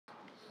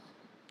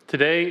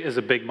Today is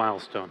a big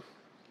milestone.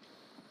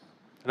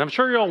 And I'm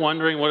sure you're all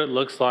wondering what it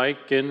looks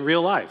like in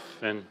real life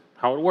and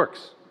how it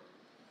works.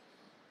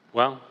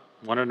 Well,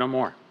 want to know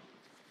more?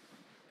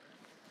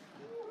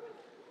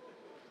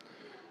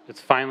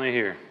 It's finally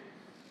here.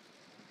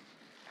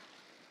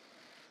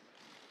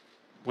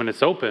 When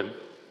it's open,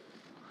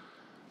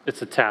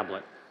 it's a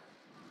tablet,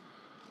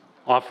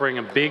 offering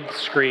a big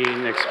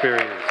screen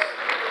experience.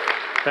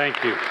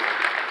 Thank you.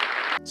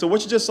 So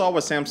what you just saw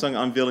was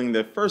Samsung unveiling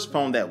their first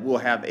phone that will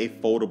have a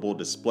foldable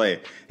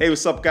display. Hey,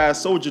 what's up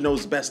guys? Soldier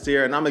Knows Best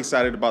here, and I'm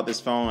excited about this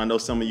phone. I know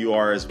some of you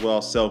are as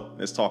well, so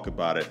let's talk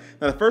about it.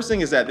 Now the first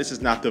thing is that this is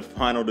not the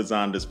final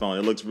design of this phone.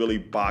 It looks really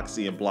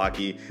boxy and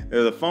blocky.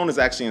 The phone is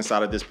actually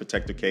inside of this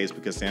protector case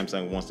because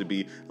Samsung wants to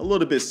be a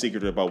little bit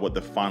secretive about what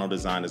the final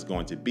design is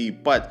going to be,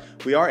 but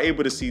we are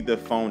able to see the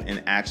phone in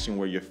action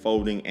where you're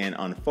folding and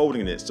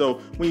unfolding it. So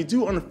when you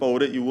do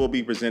unfold it, you will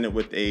be presented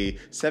with a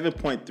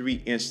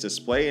 7.3-inch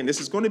display, and this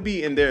is going to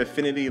be in their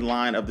Infinity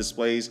line of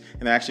displays,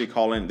 and they're actually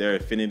calling it their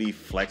Infinity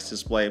Flex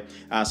display.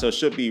 So it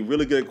should be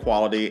really good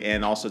quality,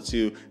 and also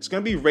too, it's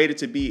going to be rated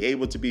to be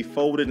able to be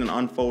folded and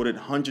unfolded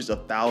hundreds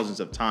of thousands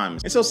of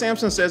times. And so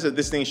Samsung says that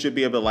this thing should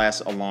be able to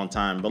last a long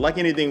time, but like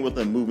anything with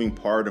a moving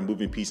part or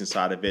moving piece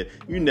inside of it,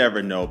 you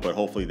never know, but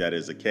hopefully that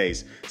is the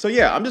case. So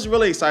yeah, I'm just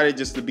really excited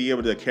just to be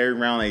able to carry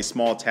around a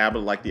small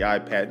tablet like the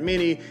iPad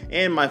mini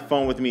and my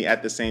phone with me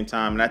at the same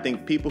time. And I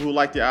think people who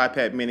like the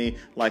iPad mini,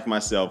 like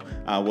myself,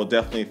 will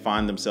definitely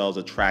find themselves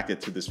attracted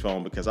to this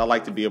phone, because I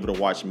like to be able to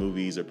watch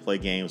movies or play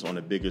games on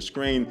a bigger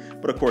screen,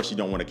 but of course you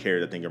don't want to carry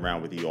the thing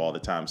around with you all the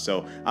time.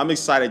 So I'm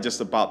excited just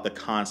about the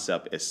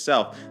concept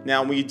itself.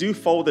 Now when you do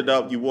fold it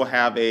up, you will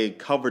have a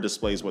cover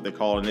display is what they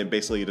call it, and then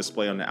basically a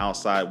display on the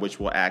outside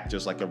which will act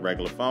just like a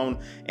regular phone.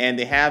 And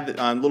they have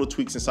little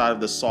tweaks inside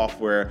of the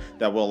software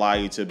that will allow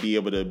you to be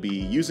able to be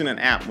using an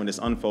app when it's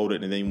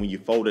unfolded, and then when you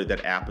fold it,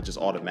 that app will just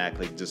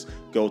automatically just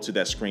go to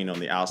that screen on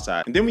the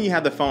outside. And then when you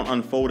have the phone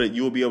unfolded,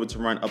 you will be able to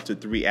run up to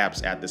 3 apps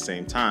at the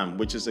same time,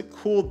 which is a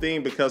cool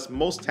thing because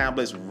most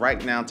tablets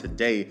right now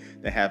today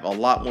that have a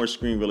lot more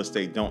screen real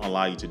estate don't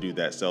allow you to do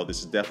that. So this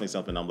is definitely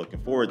something I'm looking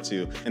forward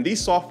to. And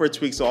these software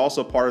tweaks are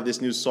also part of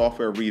this new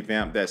software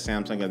revamp that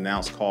Samsung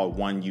announced called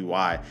One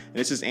UI. And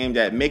this is aimed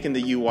at making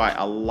the UI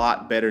a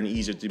lot better and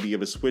easier to be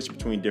able to switch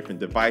between different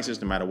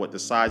devices no matter what the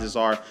sizes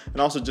are,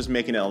 and also just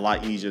making it a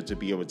lot easier to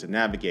be able to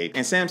navigate.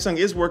 And Samsung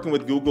is working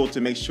with Google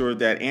to make sure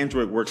that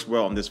Android works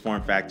well in this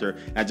form factor.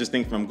 And I just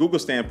think from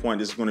Google's standpoint,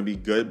 this is going to be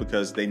good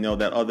because they know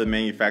that other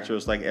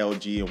manufacturers like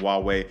LG and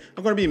Huawei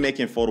are going to be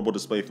making foldable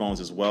display phones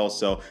as well,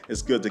 so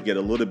it's good to get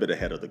a little bit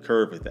ahead of the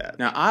curve with that.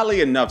 Now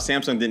oddly enough,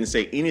 Samsung didn't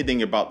say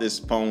anything about this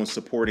phone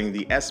supporting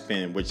the S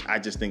Pen, which I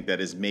just think that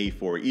is made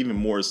for it, even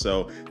more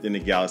so than the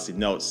Galaxy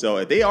Note. So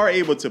if they are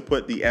able to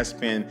put the S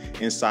Pen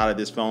inside of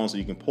this phone so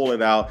you can pull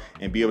it out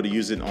and be able to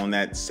use it on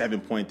that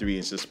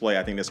 7.3-inch display,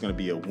 I think that's going to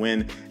be a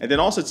win. And then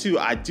also too,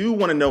 I do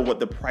want to know what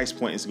the price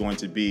point is going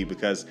to be,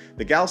 because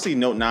the Galaxy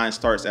Note 9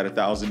 starts at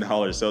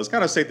 $1,000, so it's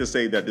kind of safe to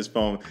say that this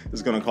phone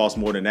is going to cost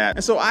more than that.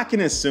 And so I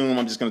can assume,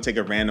 I'm just going to take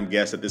a random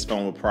guess, that this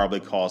phone will probably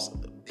cost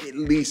at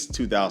least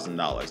 $2,000,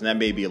 and that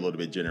may be a little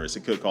bit generous.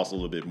 It could cost a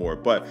little bit more,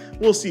 but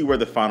we'll see where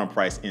the final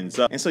price ends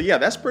up. And so yeah,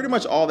 that's pretty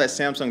much all that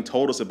Samsung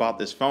told us about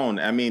this phone.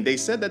 I mean, they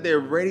said that they're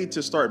ready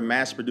to start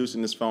mass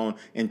producing this phone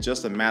in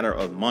just a matter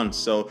of months,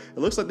 so it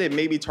looks like they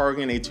may be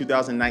targeting a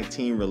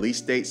 2019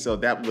 release date, so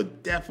that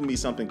would definitely be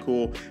something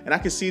cool. And I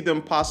could see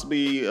them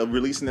possibly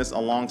releasing this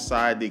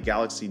alongside the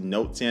Galaxy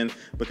Note 10,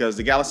 because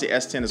the Galaxy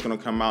S10 is going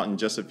to come out in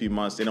just a few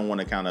months. They don't want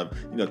to kind of,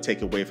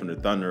 take away from the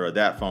thunder of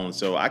that phone,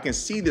 so I can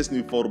see this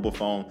new foldable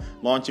phone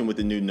launching with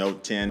the new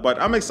Note 10. But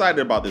I'm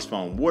excited about this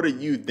phone. What are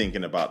you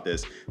thinking about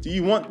this? Do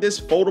you want this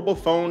foldable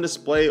phone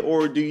display,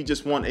 or do you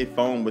just want a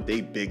phone with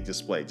a big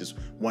display, just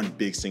one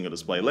big single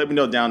display? Let me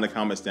know down in the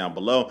comments down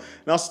below.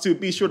 And also too,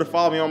 be sure to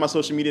follow me on my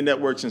social media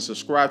networks and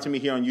subscribe to me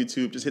here on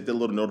YouTube. Just hit the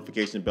little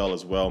notification bell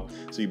as well,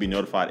 so you'll be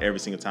notified every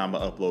single time I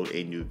upload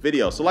a new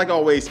video. So like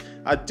always,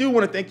 I do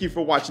want to thank you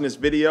for watching this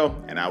video,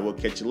 and I will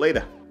catch you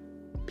later.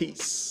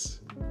 Peace.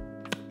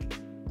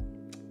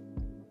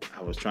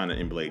 I was trying to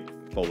emulate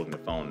folding the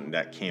phone, and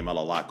that came out a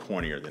lot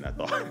cornier than I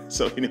thought.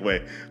 So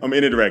anyway, I'm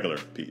in it regular.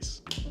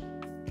 Peace.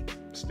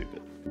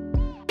 Stupid.